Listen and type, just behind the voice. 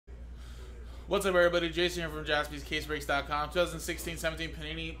What's up, everybody? Jason here from JaspysCaseBreaks.com. 2016-17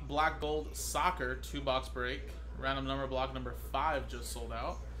 Panini Black Gold Soccer 2-box break. Random number block number 5 just sold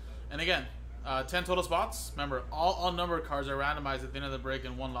out. And again, 10 total spots. Remember, all unnumbered cards are randomized at the end of the break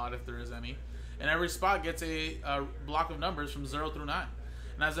in one lot if there is any. And every spot gets a block of numbers from 0 through 9.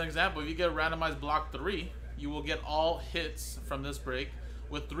 And as an example, if you get a randomized block 3, you will get all hits from this break,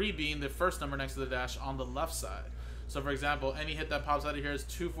 with 3 being the first number next to the dash on the left side. So, for example, any hit that pops out of here is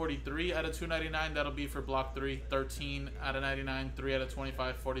 243 out of 299. That'll be for block 3. 13 out of 99, 3 out of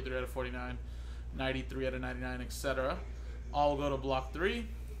 25, 43 out of 49, 93 out of 99, etc. All will go to block 3.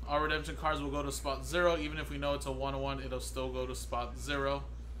 All redemption cards will go to spot 0. Even if we know it's a 1-1, it'll still go to spot 0.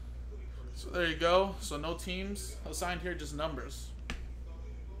 So there you go. So no teams assigned here, just numbers.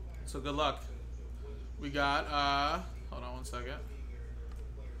 So good luck. We got, hold on one second.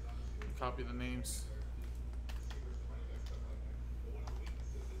 Copy the names.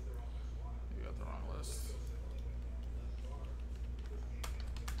 You got the wrong list.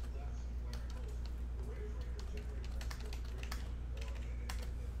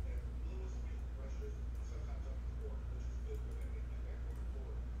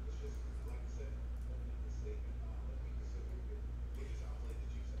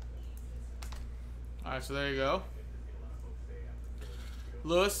 Alright, so there you go.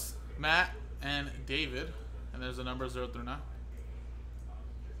 Lewis, Matt, and David. And there's the number 0 through 9.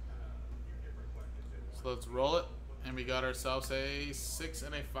 So let's roll it. And we got ourselves a 6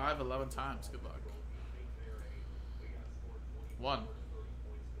 and a 5 11 times. Good luck. 1,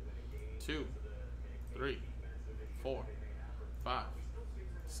 2, 3, 4, 5,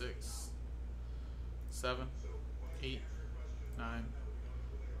 6, 7, 8, 9,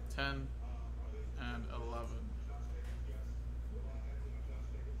 10, and 11.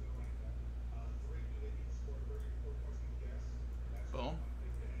 Boom.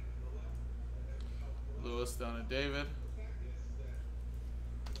 Lewis down to David.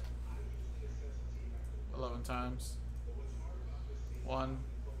 11 times. 1,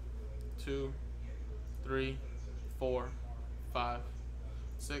 2, 3, 4, 5,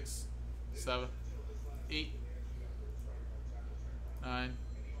 6, 7, 8, 9,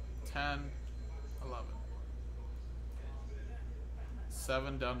 10, 11.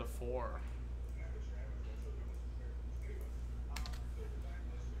 7 down to 4.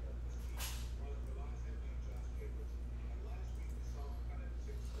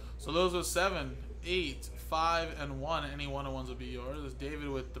 So those are 7, 8, 5, and 1. Any 1-on-1s will be yours. There's David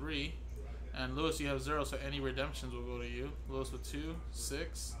with 3. And Lewis, you have 0, so any redemptions will go to you. Lewis with 2,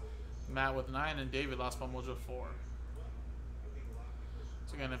 6. Matt with 9. And David, last one, Mojo 4.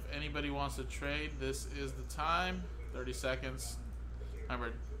 So again, if anybody wants to trade, this is the time. 30 seconds. Remember,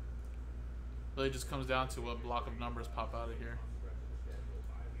 it really just comes down to what block of numbers pop out of here.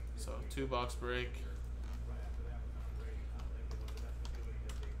 So 2-box break.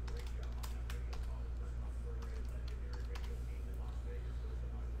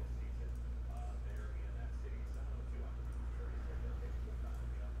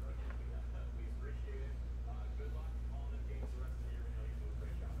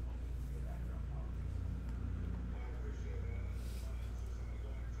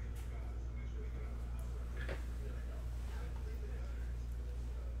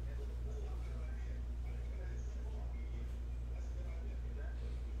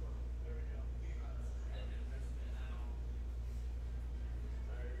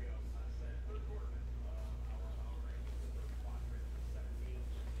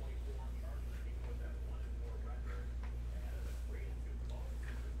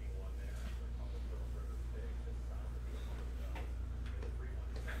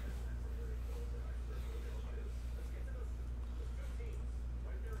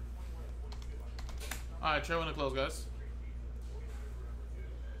 Alright, trade when to close, guys.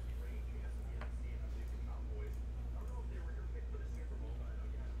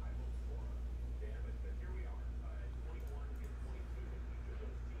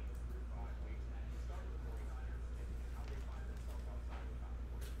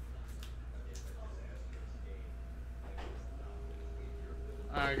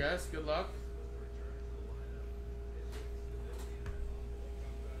 Alright, guys, good luck.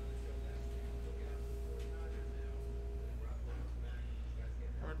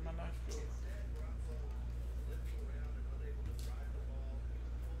 Where'd my knife go?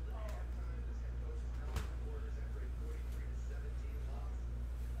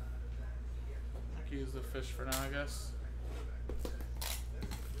 I can use the fish for now, I guess.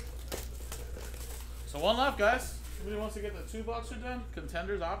 So one left, guys. Somebody wants to get the 2-boxer done?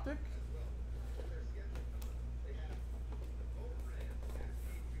 Contenders Optic?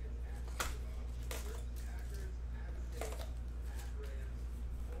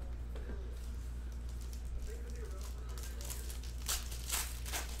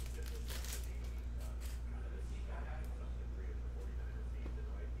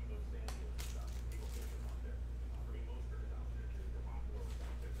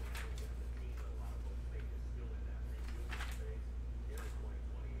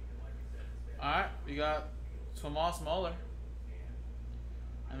 We got Tomas Muller.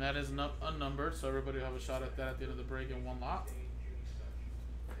 And that is unnumbered, so everybody will have a shot at that at the end of the break in one lot.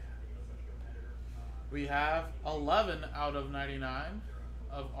 We have 11 out of 99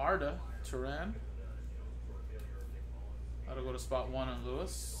 of Arda Turan. That'll go to spot 1 on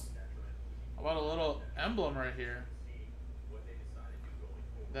Lewis. How about a little emblem right here?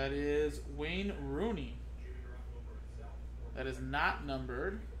 That is Wayne Rooney. That is not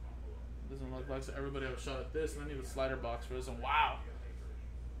numbered. Doesn't look like, so everybody have a shot at this. And I need a slider box for this one. Wow.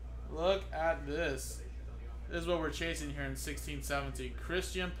 Look at this. This is what we're chasing here in 16-17.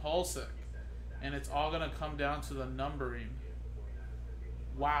 Christian Pulisic. And it's all going to come down to the numbering.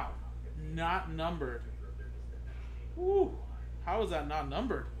 Wow. Not numbered. Woo. How is that not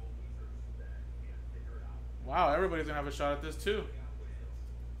numbered? Wow, everybody's going to have a shot at this too.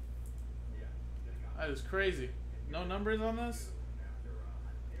 That is crazy. No numbers on this?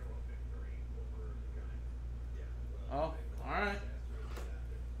 Oh, alright.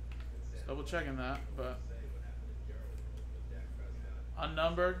 Just double checking that, but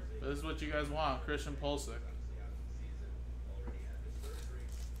unnumbered. This is what you guys want. Christian Pulisic.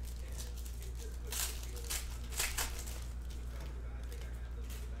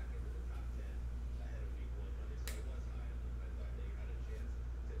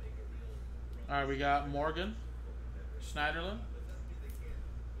 Alright, we got Morgan Schneiderlin.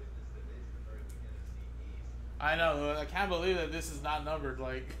 I know, I can't believe that this is not numbered.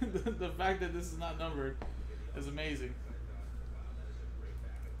 Like, the fact that this is not numbered is amazing.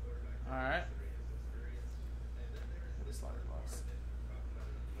 Alright.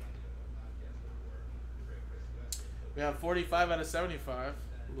 We have 45 out of 75.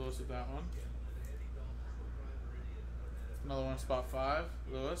 Lewis with that one. Another one, spot 5.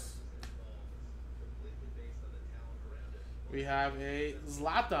 Lewis. We have a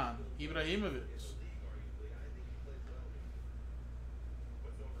Zlatan Ibrahimovic.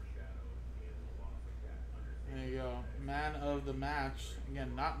 There you go. Man of the match.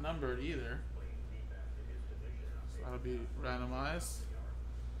 Again, not numbered either. So that'll be randomized.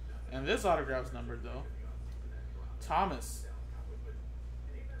 And this autograph's numbered though. Thomas.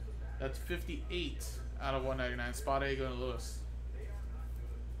 That's 58 out of 199. Spot A going to Lewis.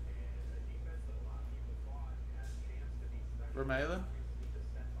 Vermaelen.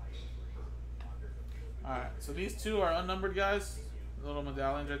 Alright, so these two are unnumbered guys. Little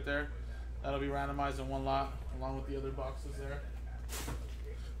medallions right there. That'll be randomized in one lot, along with the other boxes there.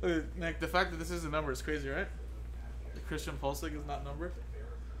 Look, Nick, the fact that this isn't numbered is crazy, right? The Christian Pulisic is not numbered.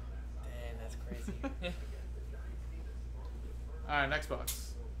 Damn, that's crazy. Alright, next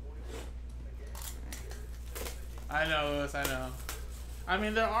box. I know, Lewis, I know. I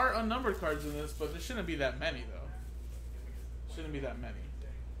mean, there are unnumbered cards in this, but there shouldn't be that many, though. Shouldn't be that many.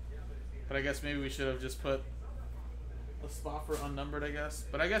 But I guess maybe we should have just put a spot for unnumbered, I guess.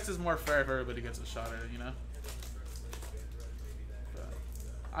 But I guess it's more fair if everybody gets a shot at it, you know? But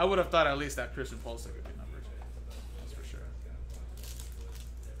I would have thought at least that Christian Pulisic would be numbered. That's for sure.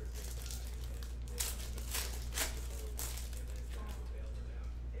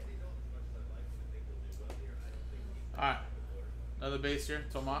 Alright. Another base here.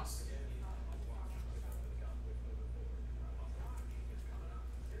 Tomas.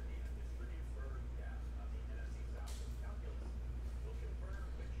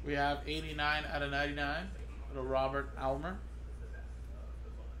 We have 89 out of 99. Little Robert Almer.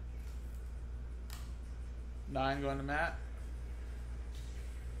 9 going to Matt.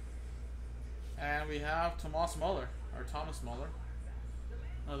 And we have Thomas Muller, or Thomas Muller.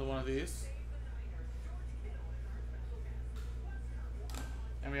 Another one of these.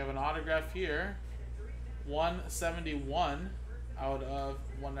 And we have an autograph here. 171 out of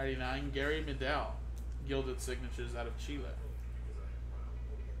 199. Gary Medel. Gilded signatures out of Chile.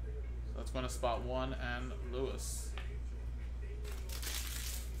 So that's going to spot 1 and Lewis.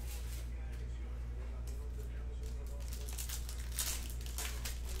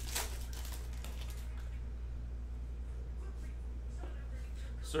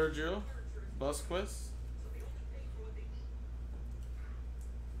 Sergio Busquets.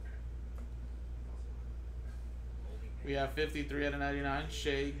 We have 53 out of 99.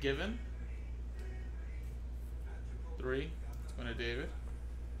 Shay Given. 3. It's going to David.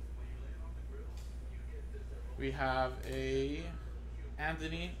 We have a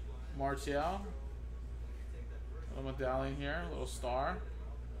Anthony Martial. Little medallion here, little star.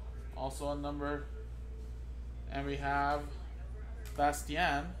 Also a number. And we have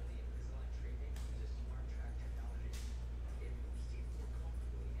Bastien.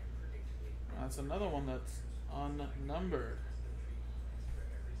 That's another one that's unnumbered.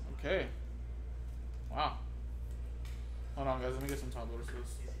 Okay. Wow. Hold on, guys. Let me get some top loaders for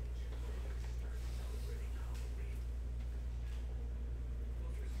this.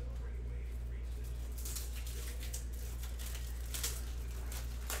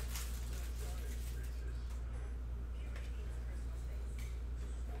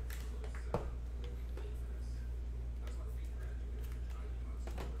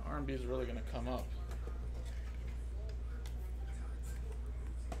 R&B is really going to come up.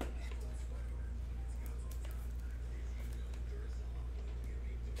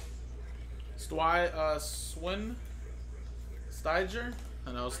 Swin Steiger?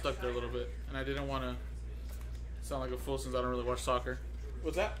 I know, I was stuck there a little bit, and I didn't want to sound like a fool since I don't really watch soccer.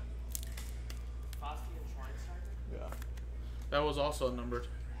 What's that? Yeah. That was also numbered.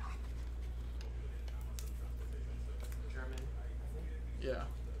 German. Yeah.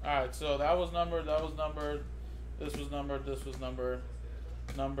 Alright, so that was numbered, this was numbered, this was numbered,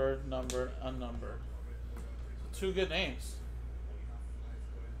 numbered, unnumbered. 2 good names.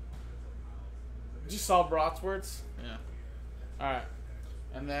 Did you saw Brotswords? Yeah. Alright.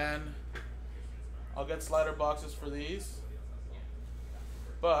 And then I'll get slider boxes for these.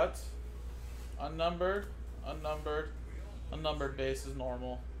 But unnumbered base is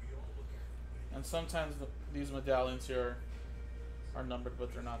normal. And sometimes these medallions here are numbered,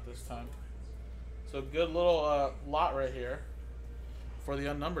 but they're not this time. So good little lot right here for the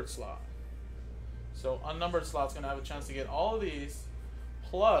unnumbered slot. So unnumbered slot's going to have a chance to get all of these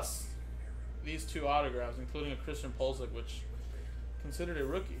plus these 2 autographs, including a Christian Pulisic, which considered a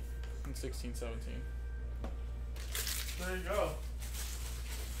rookie in 16-17. There you go.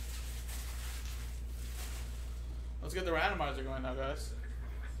 Let's get the randomizer going now, guys.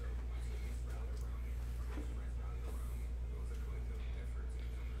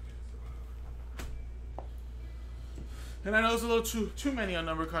 And I know there's a little too many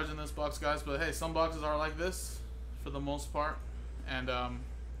unnumbered cards in this box, guys, but hey, some boxes are like this for the most part, and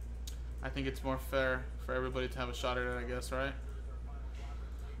I think it's more fair for everybody to have a shot at it, I guess, right?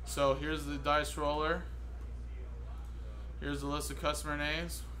 So here's the dice roller. Here's the list of customer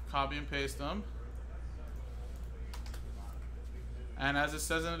names. Copy and paste them. And as it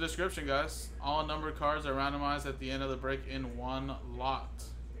says in the description, guys, all numbered cards are randomized at the end of the break in 1 lot.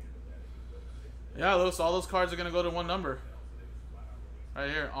 Yeah, Lewis, all those cards are going to go to 1 number. Right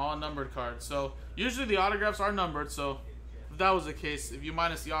here, all numbered cards. So usually the autographs are numbered, so if that was the case, if you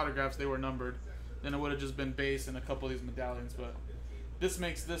minus the autographs, they were numbered, then it would have just been base and a couple of these medallions. But this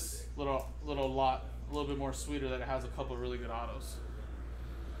makes this little lot a little bit more sweeter that it has a couple of really good autos.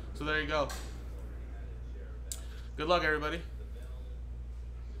 So there you go. Good luck, everybody.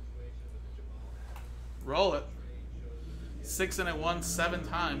 Roll it. 6 and it won 7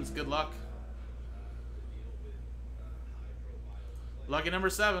 times. Good luck. Lucky number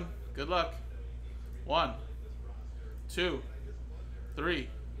 7. Good luck. 1, 2, 3,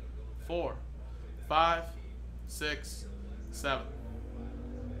 4, 5, 6, 7.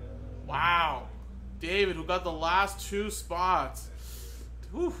 Wow. David, who got the last 2 spots.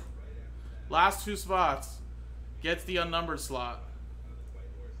 Whew. Last 2 spots. Gets the unnumbered slot.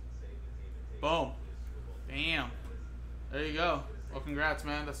 Boom. Damn. There you go. Well, congrats,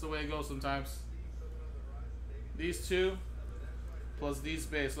 man. That's the way it goes sometimes. These 2 plus these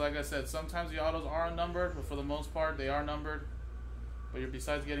base. Like I said, sometimes the autos are unnumbered, but for the most part, they are numbered. But you're,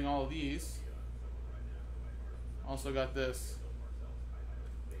 besides getting all of these, also got this.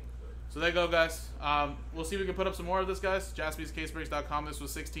 So there you go, guys. We'll see if we can put up some more of this, guys. JaspysCaseBreaks.com. This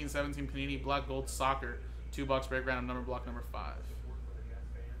was 16-17 Panini Black Gold Soccer. 2-box break, random number block number 5.